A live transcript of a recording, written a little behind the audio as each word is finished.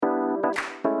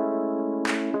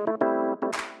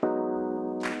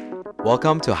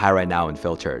Welcome to Hi Right Now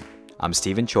Unfiltered. I'm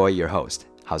Stephen Choi, your host.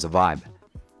 How's the vibe?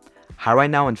 Hi Right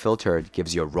Now Unfiltered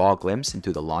gives you a raw glimpse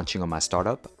into the launching of my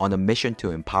startup on a mission to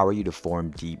empower you to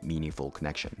form deep, meaningful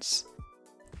connections.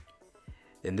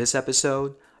 In this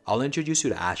episode, I'll introduce you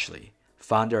to Ashley,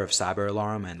 founder of Cyber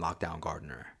Alarm and Lockdown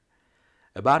Gardener.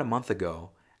 About a month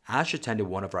ago, Ash attended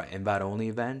one of our invite-only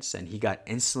events and he got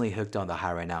instantly hooked on the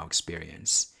Hi Right Now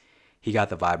experience. He got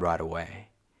the vibe right away.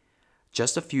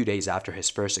 Just a few days after his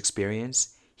first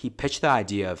experience, he pitched the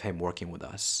idea of him working with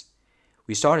us.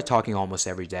 We started talking almost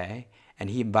every day, and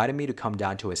he invited me to come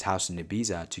down to his house in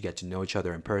Ibiza to get to know each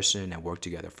other in person and work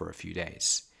together for a few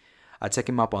days. I took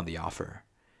him up on the offer.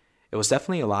 It was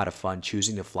definitely a lot of fun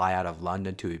choosing to fly out of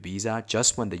London to Ibiza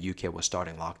just when the UK was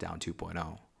starting lockdown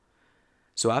 2.0.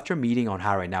 So after meeting on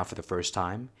Hi Right Now for the first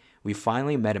time, we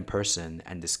finally met in person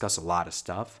and discussed a lot of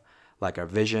stuff, like our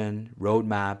vision,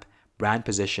 roadmap, brand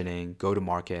positioning,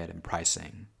 go-to-market, and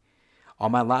pricing.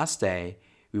 On my last day,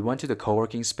 we went to the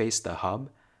co-working space, The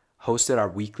Hub, hosted our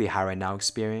weekly Hi Right Now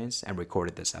experience, and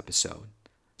recorded this episode.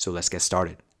 So let's get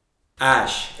started.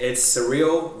 Ash, it's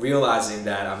surreal realizing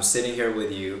that I'm sitting here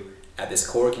with you at this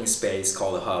co-working space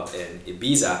called The Hub in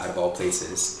Ibiza, out of all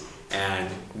places,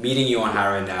 and meeting you on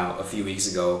Hi Right Now a few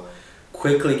weeks ago,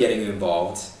 quickly getting you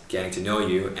involved, getting to know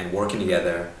you, and working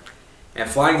together. And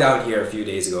flying down here a few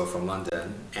days ago from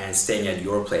London and staying at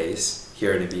your place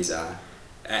here in Ibiza,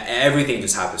 everything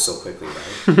just happened so quickly,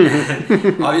 right?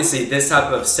 And obviously, this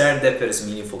type of serendipitous,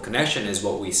 meaningful connection is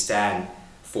what we stand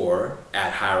for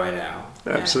at Hi Right Now.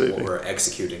 Absolutely. And what we're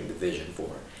executing the vision for.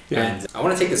 Yeah. And I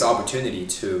want to take this opportunity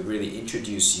to really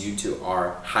introduce you to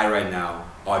our Hi Right Now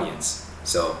audience.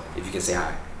 So if you can say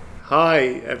hi. Hi,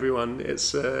 everyone.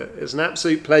 It's an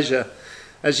absolute pleasure.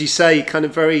 As you say, kind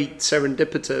of very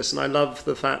serendipitous, and I love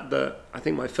the fact that I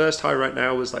think my first Hi Right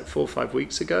Now was like 4 or 5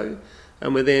 weeks ago,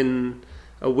 and within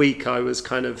a week I was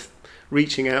kind of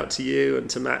reaching out to you and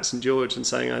to Max and George and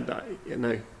saying,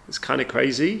 it's kind of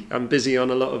crazy. I'm busy on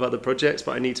a lot of other projects,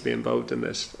 but I need to be involved in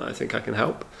this. I think I can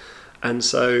help. And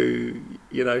so,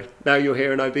 now you're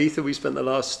here in Ibiza. We spent the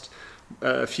last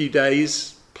few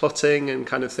days plotting and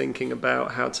kind of thinking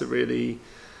about how to really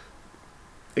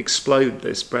explode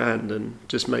this brand and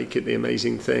just make it the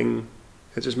amazing thing,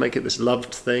 and just make it this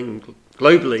loved thing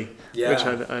globally, which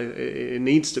it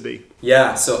needs to be.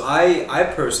 Yeah, so I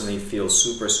personally feel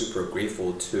super, super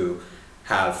grateful to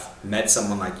have met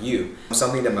someone like you.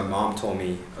 Something that my mom told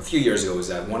me a few years ago is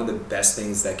that one of the best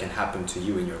things that can happen to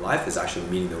you in your life is actually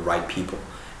meeting the right people.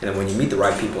 And then when you meet the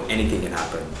right people, anything can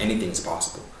happen, anything is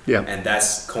possible. Yeah. And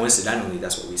that's coincidentally,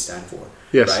 that's what we stand for.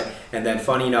 Yes. Right? And then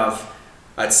funny enough,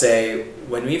 I'd say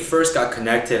when we first got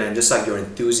connected, and just like your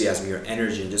enthusiasm, your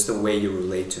energy, and just the way you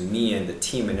relate to me and the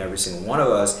team and every single one of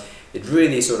us, it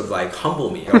really sort of like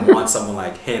humbled me. I want someone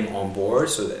like him on board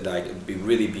so that I could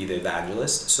really be the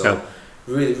evangelist. So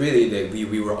really,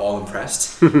 we were all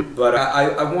impressed. But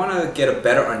I want to get a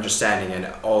better understanding,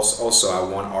 and also I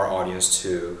want our audience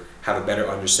to have a better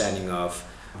understanding of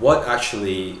what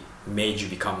actually made you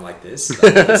become like this,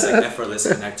 this like effortless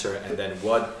connector, and then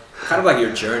what kind of like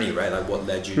your journey, right? Like what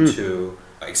led you to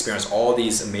experience all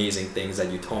these amazing things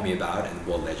that you told me about, and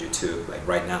what led you to like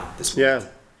right now, this moment. Yeah.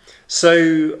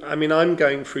 So, I'm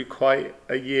going through quite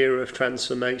a year of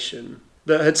transformation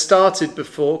that had started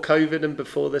before COVID and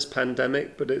before this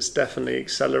pandemic, but it's definitely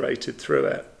accelerated through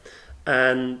it.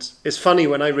 And it's funny,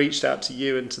 when I reached out to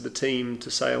you and to the team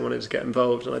to say I wanted to get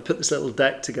involved, and I put this little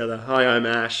deck together. Hi, I'm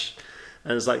Ash.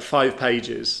 And it's like 5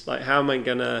 pages. Like, how am I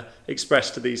going to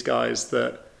express to these guys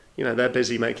that, they're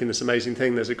busy making this amazing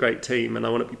thing. There's a great team and I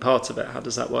want to be part of it. How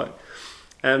does that work?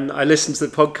 And I listened to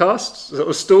the podcast, sort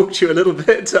of stalked you a little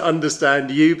bit to understand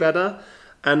you better.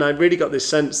 And I really got this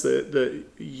sense that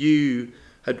you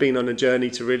had been on a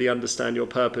journey to really understand your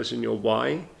purpose and your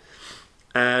why.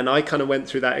 And I kind of went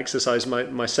through that exercise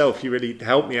myself. You really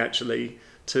helped me actually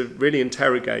to really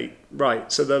interrogate,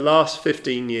 right, so the last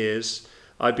 15 years,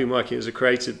 I've been working as a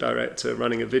creative director,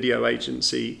 running a video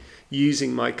agency,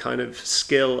 using my kind of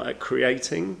skill at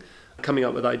creating, coming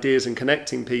up with ideas and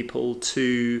connecting people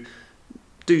to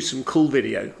do some cool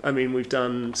video. We've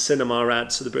done cinema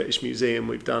ads for the British Museum,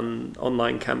 we've done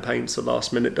online campaigns for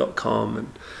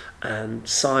lastminute.com and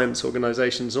science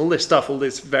organisations, all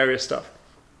this various stuff.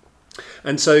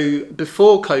 And so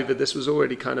before COVID, this was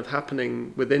already kind of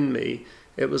happening within me.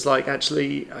 It was like,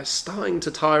 actually, I was starting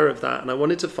to tire of that, and I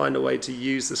wanted to find a way to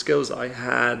use the skills that I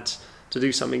had to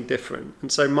do something different.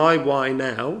 And so my why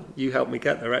now, you helped me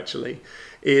get there actually,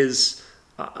 is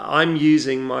I'm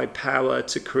using my power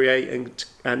to create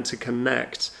and to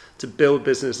connect, to build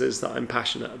businesses that I'm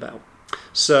passionate about.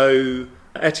 So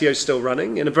Etio's still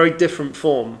running in a very different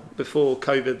form. Before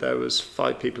COVID, there was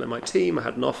 5 people in my team. I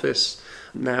had an office.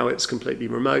 Now it's completely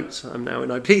remote. I'm now in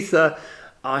Ibiza.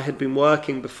 I had been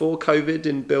working before COVID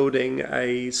in building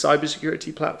a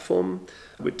cybersecurity platform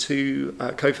with 2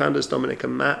 co-founders, Dominic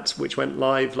and Matt, which went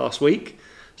live last week.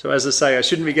 So as I say, I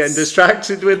shouldn't be getting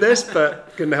distracted with this,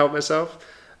 but couldn't help myself.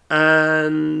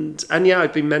 And yeah,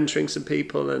 I've been mentoring some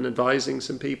people and advising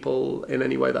some people in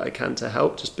any way that I can to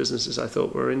help, just businesses I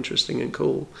thought were interesting and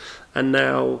cool. And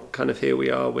now kind of here we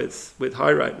are with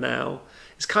High Right Now.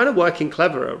 It's kind of working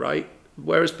cleverer, right?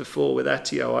 Whereas before with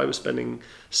Etio, I was spending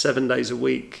 7 days a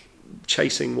week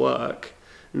chasing work.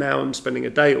 Now I'm spending a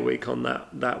day a week on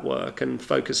that work and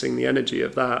focusing the energy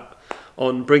of that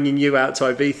on bringing you out to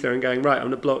Ibiza and going, right, I'm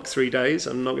going to block 3 days.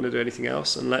 I'm not going to do anything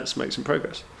else, and let's make some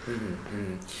progress.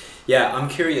 Yeah, I'm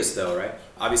curious though, right?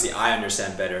 Obviously, I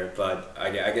understand better, but I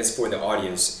guess for the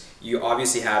audience, you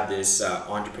obviously have this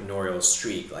entrepreneurial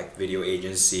streak, like video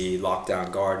agency,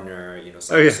 lockdown gardener,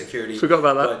 cybersecurity. Forgot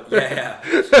about that. But,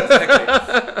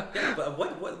 exactly. Yeah, but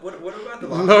what about the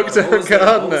lockdown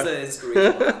gardener? What was the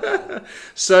inspiration behind that?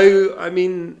 So, I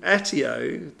mean,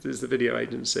 Etio, there's the video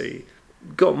agency,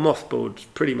 got mothballed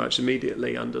pretty much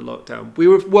immediately under lockdown. We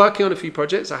were working on a few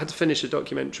projects. I had to finish a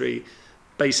documentary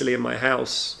basically in my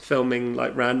house, filming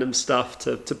like random stuff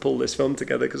to pull this film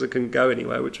together because I couldn't go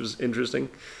anywhere, which was interesting.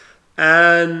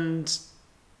 And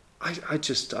I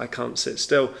can't sit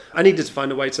still. I needed to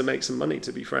find a way to make some money,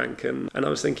 to be frank. And I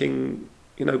was thinking,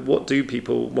 what do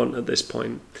people want at this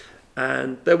point?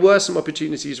 And there were some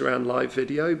opportunities around live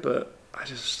video, but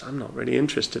I'm not really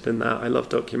interested in that. I love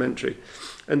documentary.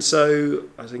 And so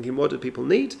I was thinking, what do people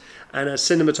need? And a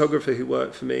cinematographer who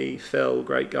worked for me, Phil,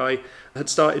 great guy, had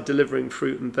started delivering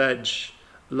fruit and veg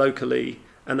locally.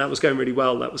 And that was going really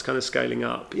well. That was kind of scaling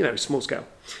up, small scale.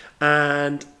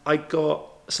 And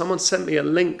someone sent me a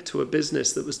link to a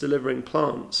business that was delivering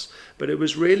plants. But it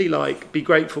was really like, be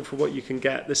grateful for what you can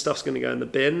get. This stuff's going to go in the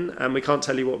bin. And we can't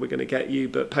tell you what we're going to get you,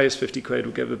 but pay us 50 quid,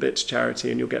 we'll give a bit to charity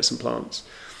and you'll get some plants.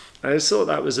 And I just thought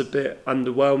that was a bit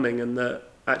underwhelming, and that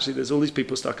actually there's all these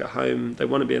people stuck at home. They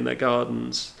want to be in their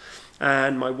gardens.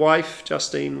 And my wife,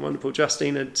 Justine, wonderful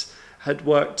Justine, had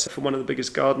worked for one of the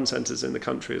biggest garden centres in the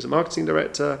country as a marketing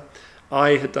director.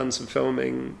 I had done some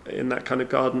filming in that kind of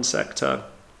garden sector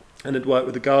and had worked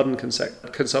with a garden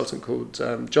consultant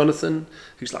called Jonathan,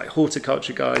 who's like a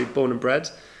horticulture guy, born and bred.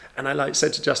 And I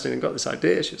said to Justine and got this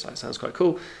idea. She was like, sounds quite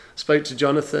cool. Spoke to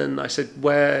Jonathan. I said,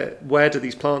 where do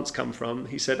these plants come from?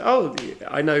 He said,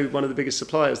 I know one of the biggest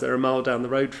suppliers. They're a mile down the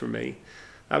road from me.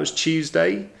 That was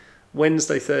Tuesday.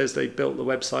 Wednesday, Thursday, built the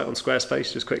website on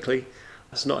Squarespace just quickly.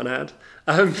 That's not an ad.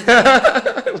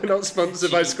 We're not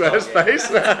sponsored by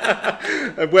Squarespace.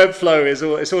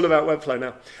 Webflow it's all about Webflow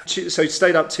now. So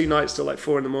stayed up 2 nights till like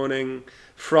 4 a.m.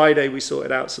 Friday we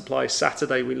sorted out supply.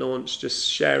 Saturday we launched, just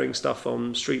sharing stuff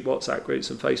on street WhatsApp groups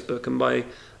and Facebook. And by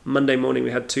Monday morning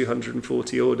we had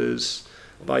 240 orders.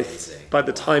 By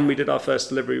the time we did our first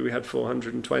delivery, we had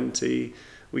 420.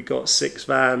 We got 6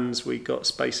 vans. We got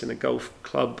space in a golf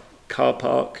club car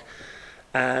park.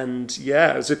 And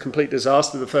yeah, it was a complete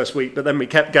disaster the first week, but then we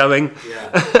kept going.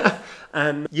 Yeah.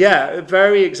 And yeah,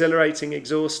 very exhilarating,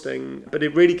 exhausting, but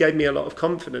it really gave me a lot of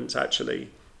confidence, actually.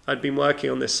 I'd been working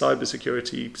on this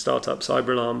cybersecurity startup,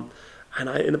 Cyber Alarm, and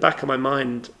in the back of my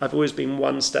mind, I've always been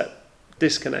one step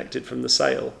disconnected from the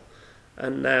sale.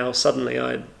 And now suddenly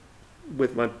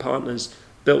with my partners,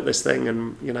 built this thing,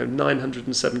 and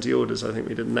 970 orders I think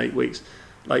we did in 8 weeks.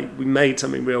 Like, we made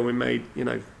something real, we made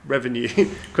revenue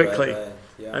quickly. Right.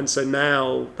 Yeah. And so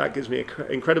now that gives me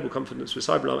incredible confidence with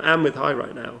Cyber Alarm and with High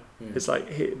Right Now. It's like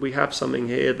we have something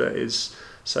here that is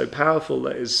so powerful,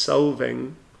 that is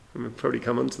solving, and we'll probably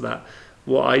come on to that,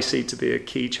 what I see to be a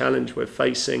key challenge we're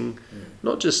facing,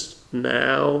 not just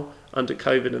now under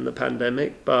COVID and the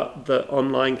pandemic, but the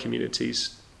online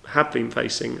communities have been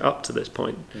facing up to this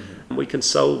point. And we can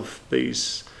solve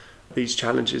these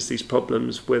challenges, these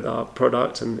problems with our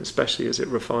product, and especially as it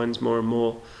refines more and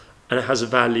more, and it has a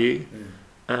value.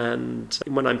 And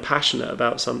when I'm passionate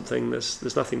about something,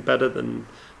 there's nothing better than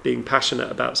being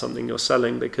passionate about something you're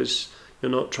selling, because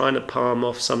you're not trying to palm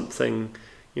off something,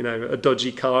 a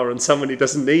dodgy car on someone who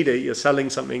doesn't need it. You're selling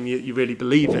something you really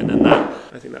believe in, and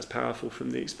I think that's powerful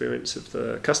from the experience of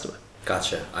the customer.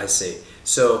 Gotcha, I see.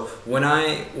 So when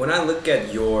I look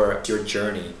at your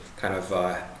journey, kind of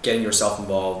getting yourself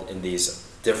involved in these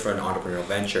different entrepreneurial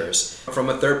ventures, from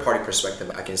a third-party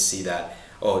perspective, I can see that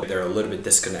they're a little bit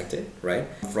disconnected, right?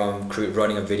 From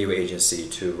running a video agency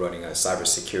to running a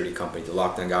cybersecurity company to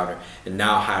Lockdown Gardener, and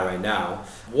now High Right Now.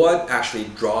 What actually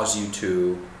draws you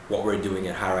to what we're doing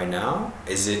at How Right Now?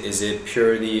 Is it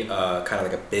purely kind of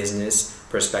like a business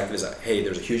perspective? Is like, hey,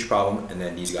 there's a huge problem, and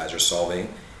then these guys are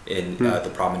solving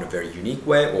the problem in a very unique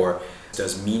way, or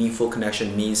does meaningful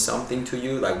connection mean something to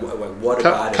you? Like what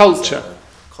about culture?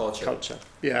 Culture.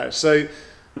 Yeah. So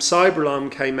Cyber Alarm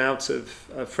came out of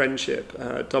a friendship.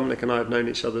 Dominic and I have known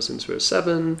each other since we were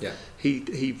 7. Yeah.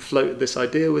 He floated this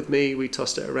idea with me. We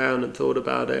tossed it around and thought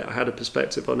about it. I had a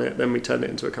perspective on it. Then we turned it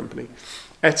into a company.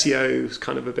 Etio was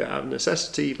kind of a bit out of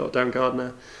necessity. Lockdown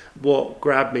Gardener. What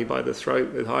grabbed me by the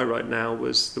throat with Hi Right Now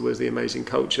was the amazing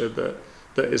culture that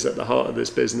is at the heart of this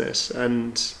business.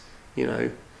 And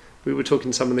we were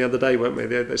talking to someone the other day, weren't we?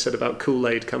 They said about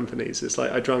Kool-Aid companies. It's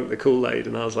like I drank the Kool-Aid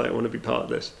and I was like, I want to be part of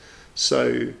this.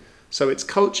 So it's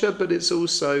culture, but it's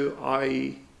also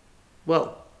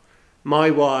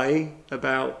my why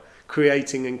about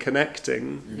creating and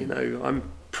connecting.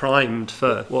 I'm primed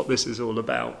for what this is all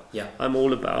about. Yeah. I'm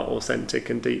all about authentic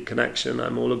and deep connection.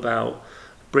 I'm all about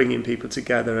bringing people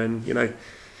together, and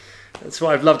that's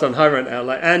what I've loved on Hi Right Now.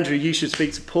 Like, Andrew, you should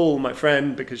speak to Paul, my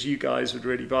friend, because you guys would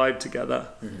really vibe together.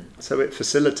 Mm-hmm. So it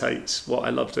facilitates what I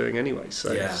love doing anyway.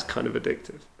 So it's kind of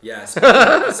addictive. Yeah.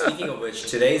 Speaking of which,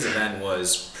 today's event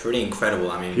was pretty incredible.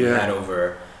 I mean, we had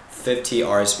over 50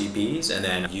 RSVPs, and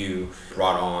then you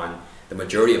brought on the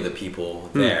majority of the people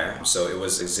there. So it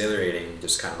was exhilarating,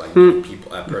 just kind of like meet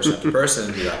people, person after person,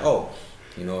 and be like, oh,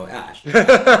 Ash. So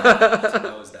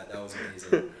that was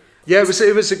amazing. Yeah,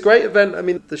 it was a great event. I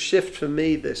mean, the shift for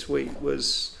me this week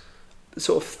was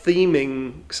sort of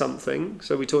theming something.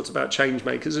 So we talked about change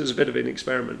makers. It was a bit of an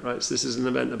experiment, right? So this is an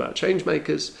event about change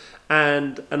makers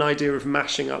and an idea of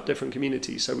mashing up different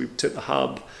communities. So we took the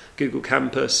Hub, Google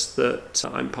Campus that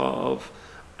I'm part of,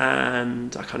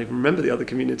 and I can't even remember the other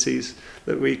communities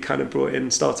that we kind of brought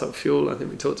in. Startup Fuel, I think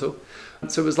we talked to.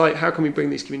 So it was like, how can we bring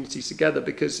these communities together?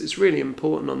 Because it's really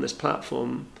important on this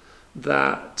platform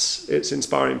that it's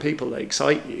inspiring people, they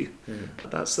excite you.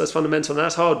 That's fundamental, and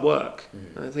that's hard work.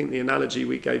 I think the analogy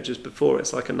we gave just before,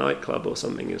 it's like a nightclub or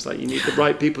something. It's like you need the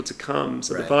right people to come,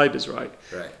 so the vibe is right.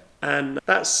 And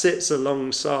that sits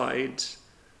alongside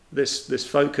this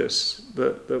focus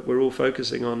that we're all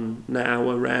focusing on now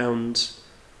around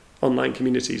online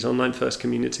communities, online first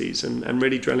communities, and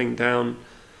really drilling down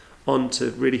onto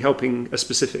really helping a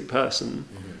specific person.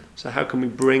 So how can we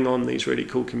bring on these really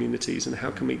cool communities, and how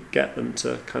can we get them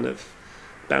to kind of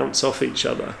bounce off each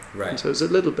other? And so it's a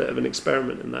little bit of an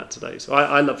experiment in that today. So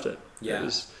I loved it. Yeah.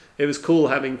 It was cool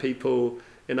having people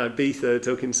in Ibiza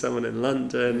talking to someone in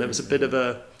London. There was a bit of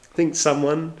I think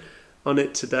someone on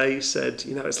it today said,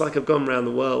 it's like I've gone around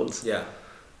the world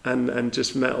and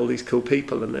just met all these cool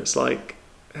people, and it's like,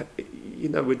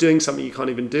 we're doing something you can't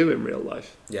even do in real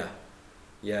life. Yeah,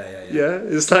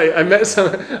 it's like I met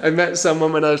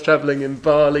someone when I was traveling in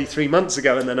Bali 3 months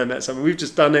ago, and then I met someone. We've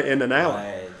just done it in an hour.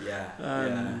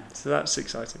 So that's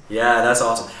exciting. Yeah, that's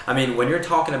awesome. I mean, when you're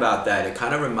talking about that, it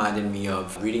kind of reminded me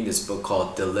of reading this book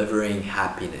called Delivering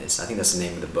Happiness. I think that's the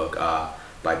name of the book,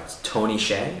 by Tony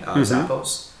Hsieh,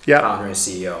 Zappos, founder and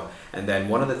CEO. And then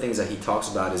one of the things that he talks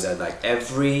about is that like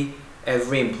every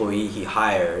employee he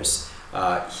hires,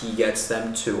 he gets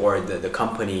them to, or the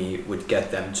company would get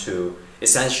them to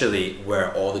essentially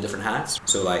wear all the different hats.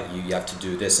 So like you have to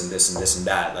do this and this and this and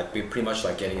that. Like we're pretty much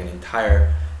like getting an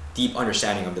entire deep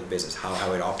understanding of the business,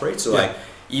 how it operates. So like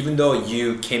even though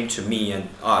you came to me and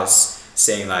us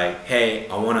saying like, hey,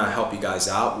 I want to help you guys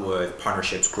out with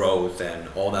partnerships, growth, and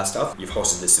all that stuff, you've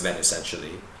hosted this event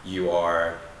essentially. You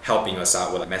are helping us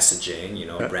out with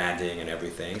branding, branding and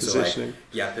everything. Positioning.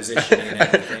 So positioning and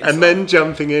everything. And then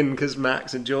jumping in because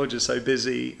Max and George are so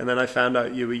busy, and then I found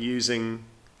out you were using.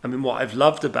 I mean, what I've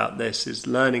loved about this is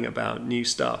learning about new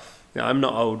stuff. I'm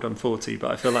not old, I'm 40,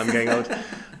 but I feel like I'm getting old.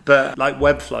 But like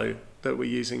Webflow that we're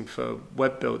using for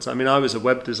web builds. I mean, I was a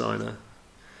web designer.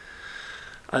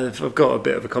 I've got a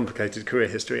bit of a complicated career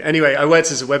history. Anyway, I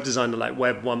worked as a web designer like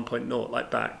Web 1.0,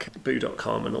 like back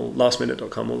boo.com and all,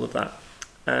 lastminute.com, all of that.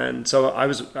 And so I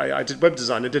did web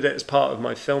design. I did it as part of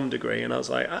my film degree, and I was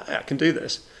like, I can do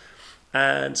this.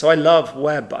 And so I love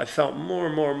web, but I felt more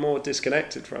and more and more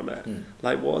disconnected from it.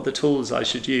 Like, what are the tools I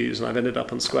should use? And I've ended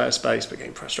up on Squarespace, but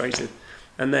getting frustrated.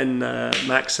 And then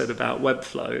Max said about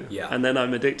Webflow, and then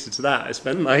I'm addicted to that. I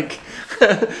spent like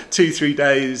 2-3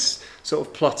 days sort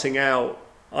of plotting out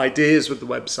ideas with the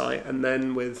website, and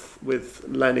then with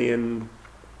Lenny and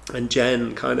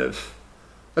Jen kind of.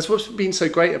 That's what's been so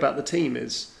great about the team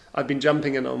is I've been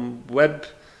jumping in on web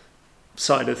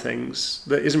side of things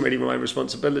that isn't really my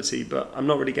responsibility, but I'm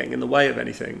not really getting in the way of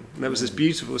anything. And there was this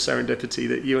beautiful serendipity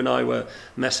that you and I were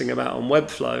messing about on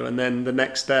Webflow, and then the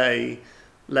next day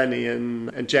Lenny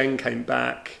and Jen came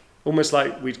back almost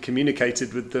like we'd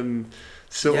communicated with them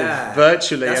sort of Yeah.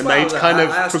 virtually, That's and why I they'd was like, kind I of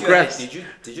asked progressed. you, hey,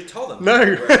 did you tell them? No.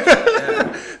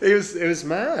 Yeah. It was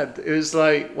mad. It was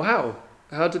like, wow,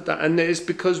 how did that? And it's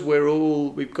because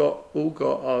we've got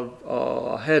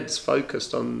our heads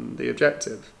focused on the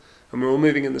objective, and we're all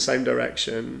moving in the same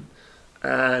direction,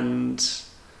 and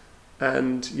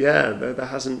yeah, there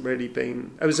hasn't really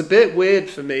been. It was a bit weird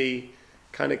for me,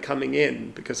 kind of coming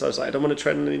in, because I was like, I don't want to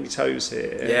tread on any toes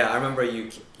here. Yeah, I remember you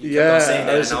kept Yeah, on saying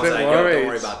that, I was and a I was bit like, worried. yo, don't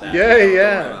worry about that. Yeah, Don't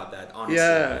yeah. worry about that, honestly.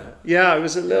 Yeah, I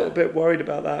was a little bit worried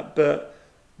about that, but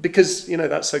because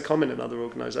that's so common in other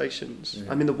organisations.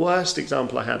 Mm-hmm. I mean, the worst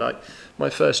example I had,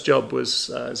 my first job was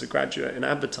as a graduate in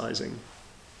advertising,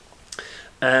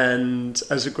 and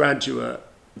as a graduate,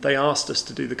 they asked us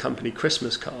to do the company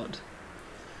Christmas card,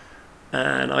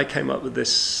 and I came up with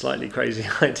this slightly crazy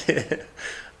idea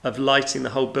of lighting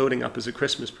the whole building up as a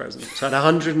Christmas present. So I had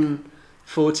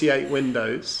 148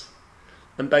 windows.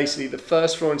 And basically, the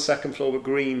first floor and second floor were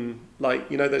green, like,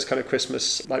 those kind of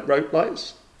Christmas, like, rope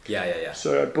lights. Yeah.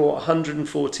 So I bought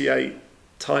 148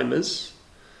 timers,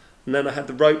 and then I had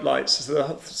the rope lights. So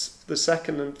the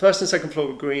first and second floor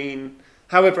were green.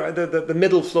 However, the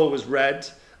middle floor was red,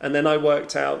 and then I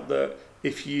worked out that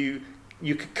if you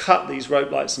could cut these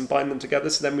rope lights and bind them together.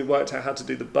 So then we worked out how to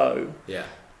do the bow. Yeah.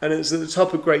 And it was at the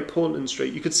top of Great Portland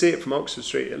Street. You could see it from Oxford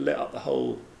Street. It lit up the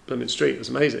whole Plymouth Street. It was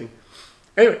amazing.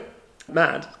 Anyway.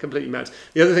 Mad, completely mad.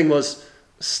 The other thing was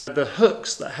the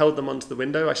hooks that held them onto the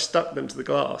window. I stuck them to the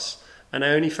glass, and I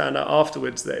only found out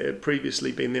afterwards that it had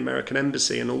previously been the American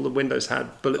Embassy, and all the windows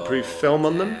had bulletproof film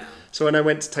on them. So when I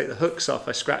went to take the hooks off,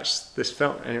 I scratched this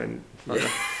film. Anyway,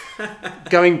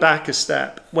 going back a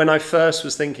step, when I first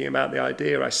was thinking about the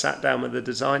idea, I sat down with the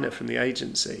designer from the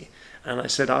agency, and I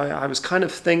said, I was kind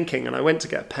of thinking, and I went to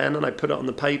get a pen, and I put it on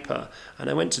the paper, and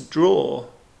I went to draw,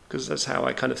 because that's how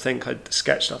I kind of think I'd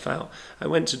sketch stuff out. I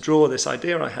went to draw this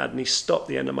idea I had, and he stopped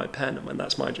the end of my pen and went,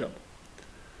 that's my job.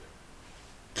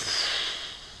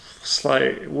 It's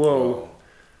like, whoa.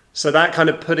 So that kind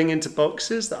of putting into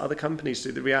boxes that other companies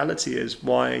do, the reality is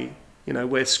why,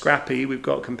 we're scrappy, we've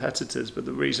got competitors, but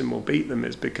the reason we'll beat them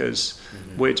is because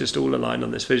we're just all aligned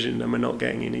on this vision and we're not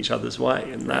getting in each other's way.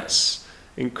 And that's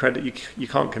incredible. You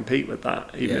can't compete with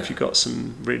that, even if you've got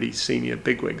some really senior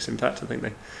bigwigs. In fact, I think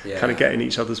they kind of get in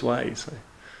each other's way. So.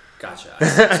 Gotcha.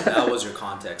 So that was your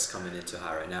context coming into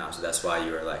High right now. So that's why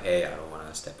you were like, hey, I don't want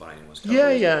to step on anyone's toes.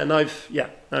 Yeah. And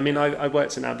I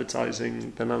worked in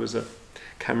advertising, then I was a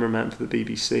cameraman for the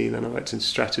BBC, then I worked in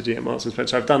strategy at Marks and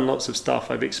Spencer. I've done lots of stuff.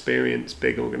 I've experienced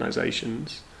big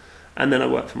organisations, and then I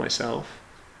work for myself.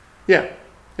 Yeah,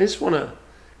 I just want to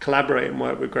collaborate and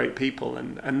work with great people,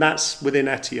 and that's within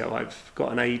Etio. I've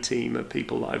got an A team of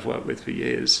people that I've worked with for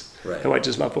years, who I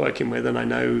just love working with, and I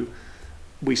know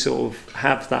we sort of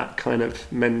have that kind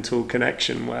of mental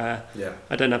connection where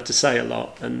I don't have to say a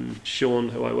lot, and Sean,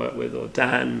 who I work with, or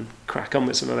Dan, crack on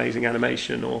with some amazing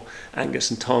animation, or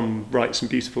Angus and Tom write some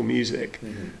beautiful music.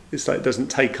 It's like it doesn't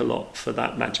take a lot for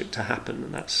that magic to happen,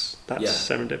 and that's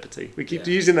serendipity. We keep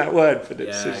using that word, but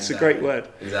it's exactly. A great word.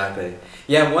 Exactly.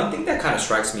 Yeah, one thing that kind of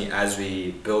strikes me as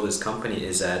we build this company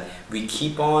is that we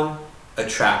keep on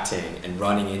attracting and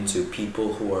running into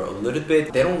people who are a little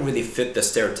bit, they don't really fit the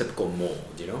stereotypical mold,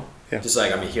 just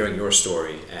like hearing your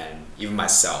story, and even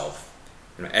myself,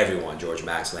 everyone, George,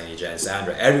 Max, Laney, Jen,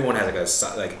 Sandra, everyone has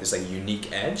this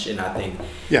unique edge, and I think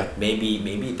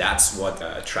maybe that's what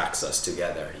attracts us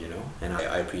together, and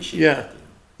I appreciate that.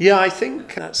 Yeah, I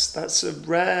think that's a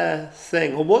rare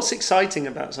thing. Or what's exciting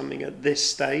about something at this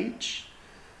stage,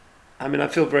 I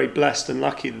feel very blessed and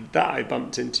lucky that I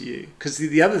bumped into you. Because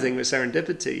the other thing with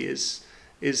serendipity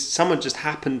is someone just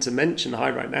happened to mention High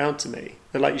Right Now to me.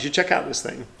 They're like, you should check out this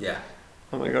thing. Yeah.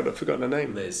 Oh my God, I've forgotten her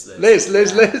name. Liz.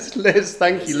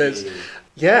 Thank you, Liz.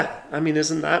 Yeah,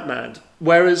 isn't that mad?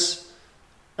 Whereas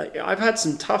I've had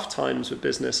some tough times with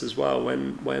business as well.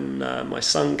 When my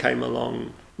son came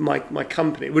along, my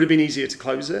company, it would have been easier to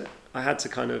close it. I had to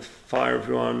kind of fire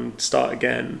everyone, start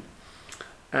again.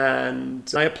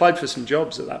 And I applied for some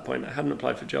jobs at that point. I hadn't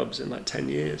applied for jobs in 10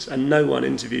 years, and no one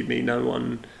interviewed me. No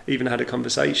one even had a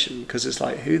conversation, because it's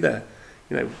like,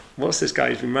 what's this guy?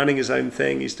 He's been running his own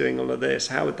thing. He's doing all of this.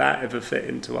 How would that ever fit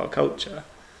into our culture?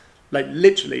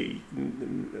 Literally,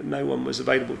 no one was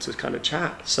available to kind of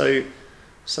chat. So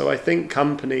I think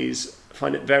companies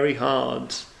find it very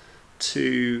hard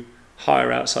to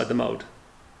hire outside the mold.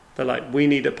 They're like, we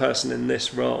need a person in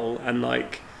this role, and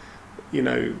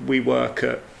we work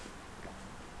at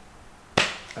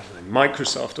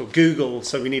Microsoft or Google,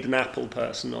 so we need an Apple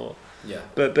person,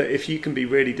 but if you can be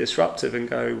really disruptive and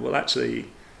go, well, actually,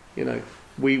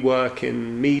 we work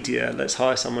in media, let's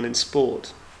hire someone in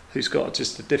sport. who's got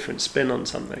just a different spin on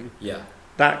something. Yeah.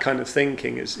 That kind of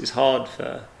thinking is hard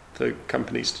for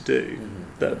companies to do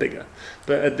that are bigger.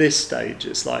 But at this stage,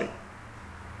 it's like,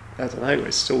 I don't know,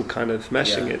 it's still kind of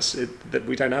meshing. That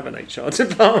we don't have an HR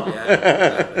department.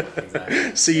 Yeah, exactly.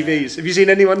 CVs. Yeah. Have you seen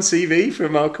anyone's CV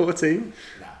from our core team?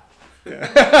 No.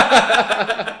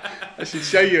 Yeah. I should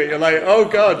show you it. You're like, oh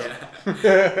God.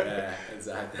 Yeah,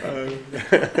 exactly.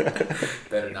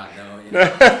 Better not know.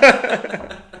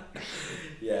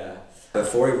 Yeah.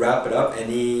 Before we wrap it up,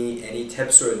 any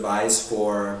tips or advice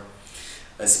for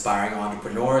aspiring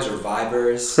entrepreneurs or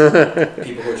vibers,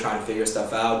 people who are trying to figure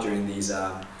stuff out during these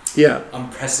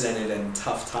unprecedented and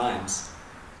tough times?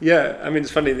 Yeah, I mean,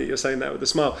 it's funny that you're saying that with a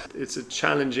smile. It's a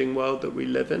challenging world that we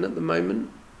live in at the moment,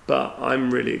 but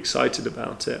I'm really excited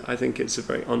about it. I think it's a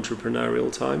very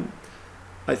entrepreneurial time.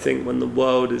 I think when the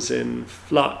world is in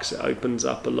flux, it opens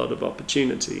up a lot of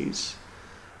opportunities.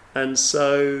 And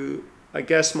so I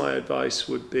guess my advice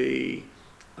would be,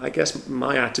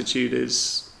 my attitude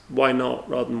is, why not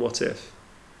rather than what if?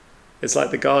 It's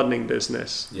like the gardening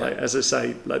business. Yeah. Like, as I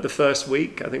say, like the first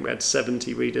week, I think we had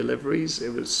 70 redeliveries. It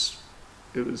was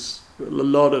a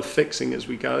lot of fixing as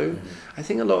we go. I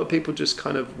think a lot of people just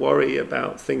kind of worry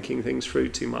about thinking things through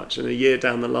too much. And a year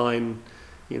down the line,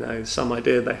 some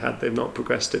idea they had, they've not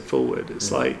progressed it forward.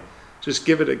 It's like, just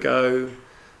give it a go.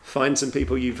 Find some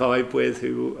people you vibe with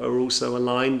who are also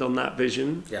aligned on that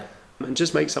vision. Yeah. And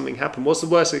just make something happen. What's the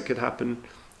worst that could happen?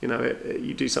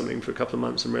 You do something for a couple of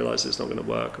months and realise it's not going to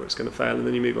work or it's going to fail, and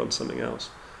then you move on to something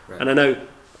else. Right. And I know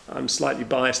I'm slightly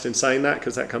biased in saying that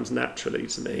because that comes naturally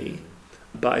to me.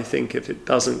 But I think if it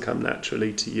doesn't come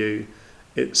naturally to you,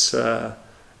 it's a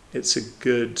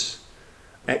good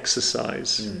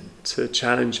exercise to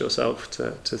challenge yourself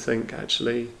to think,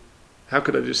 actually, how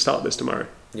could I just start this tomorrow?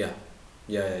 Yeah.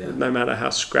 No matter how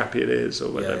scrappy it is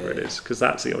or whatever it is, because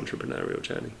that's the entrepreneurial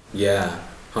journey. Yeah.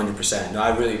 100%. No,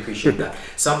 I really appreciate that.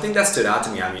 Something that stood out to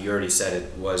me, I mean, you already said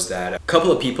it, was that a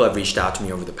couple of people have reached out to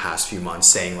me over the past few months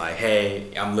saying like,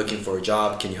 hey, I'm looking for a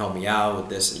job. Can you help me out with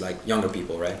this? Like younger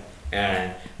people, right?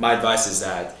 And my advice is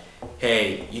that,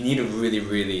 hey, you need to really,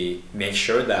 really make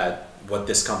sure that what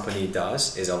this company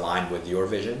does is aligned with your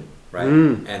vision, right?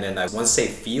 And then once they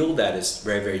feel that it's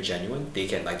very, very genuine, they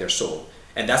can, they're sold.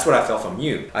 And that's what I felt from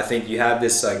you. I think you have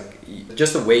this,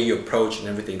 just the way you approach and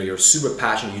everything. You're super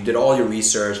passionate. You did all your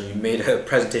research and you made a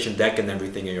presentation deck and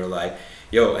everything. And you're like,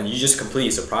 yo, and you just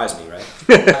completely surprised me,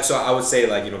 right? So I would say,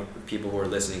 people who are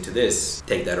listening to this,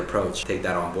 take that approach, take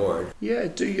that on board. Yeah,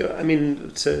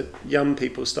 to young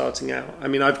people starting out. I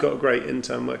mean, I've got a great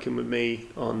intern working with me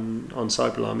on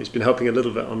Cyber Alarm. He's been helping a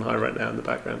little bit on High right now in the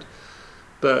background.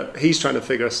 But he's trying to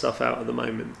figure stuff out at the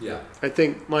moment. Yeah. I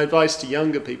think my advice to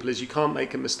younger people is you can't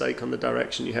make a mistake on the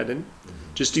direction you head in.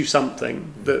 Just do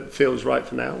something that feels right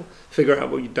for now. Figure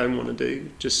out what you don't want to do.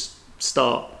 Just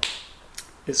start.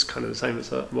 It's kind of the same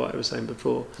as what I was saying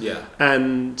before. Yeah.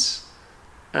 And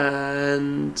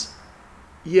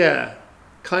yeah,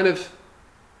 kind of,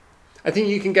 I think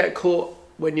you can get caught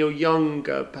when you're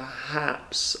younger,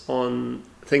 perhaps, on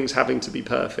things having to be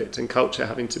perfect and culture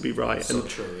having to be right. So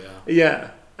true, yeah.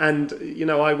 Yeah, and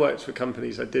I worked for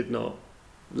companies I did not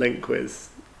link with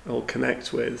or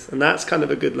connect with, and that's kind of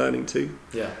a good learning too.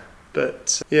 Yeah.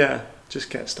 But just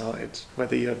get started.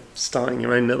 Whether you're starting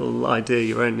your own little idea,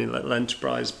 your own little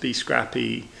enterprise, be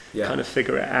scrappy, kind of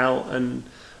figure it out. And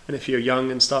if you're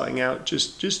young and starting out,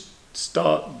 just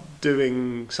start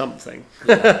doing something.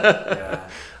 Yeah.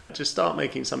 Just start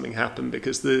making something happen,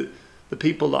 because the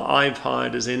people that I've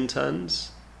hired as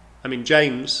interns, I mean,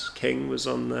 James King was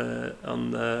on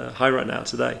the High right now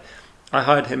today. I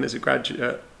hired him as a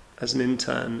graduate, as an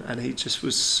intern, and he just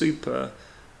was super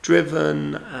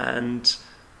driven and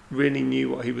really knew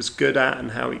what he was good at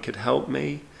and how he could help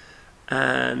me.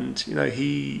 And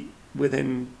he,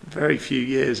 within very few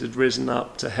years, had risen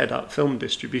up to head up film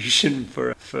distribution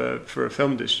for a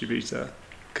film distributor,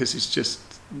 because he's just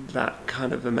that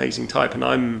kind of amazing type. And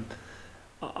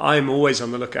I'm always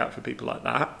on the lookout for people like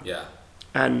that. Yeah.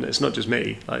 And it's not just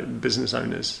me, like business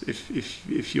owners.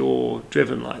 If you're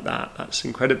driven like that, that's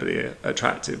incredibly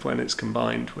attractive when it's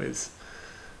combined with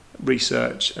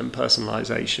research and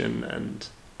personalization. And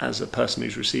as a person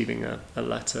who's receiving a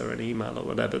letter, an email or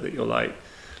whatever, that you're like,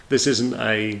 this isn't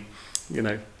a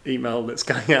email that's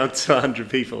going out to 100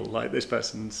 people. Like, this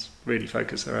person's really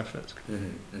focused their efforts.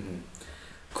 Mm-hmm, mm-hmm.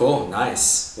 Cool,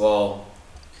 nice. Well,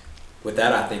 with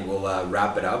that, I think we'll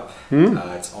wrap it up.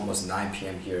 It's almost 9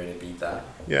 p.m. here in Ibiza.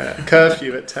 Yeah,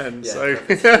 curfew at 10, so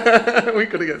we've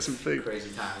got to get some food.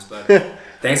 Crazy times, but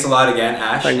thanks a lot again,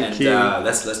 Ash. Thank you.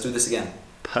 Let's do this again.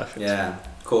 Perfect. Yeah,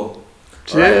 cool.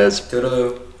 Cheers. All right.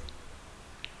 Toodaloo.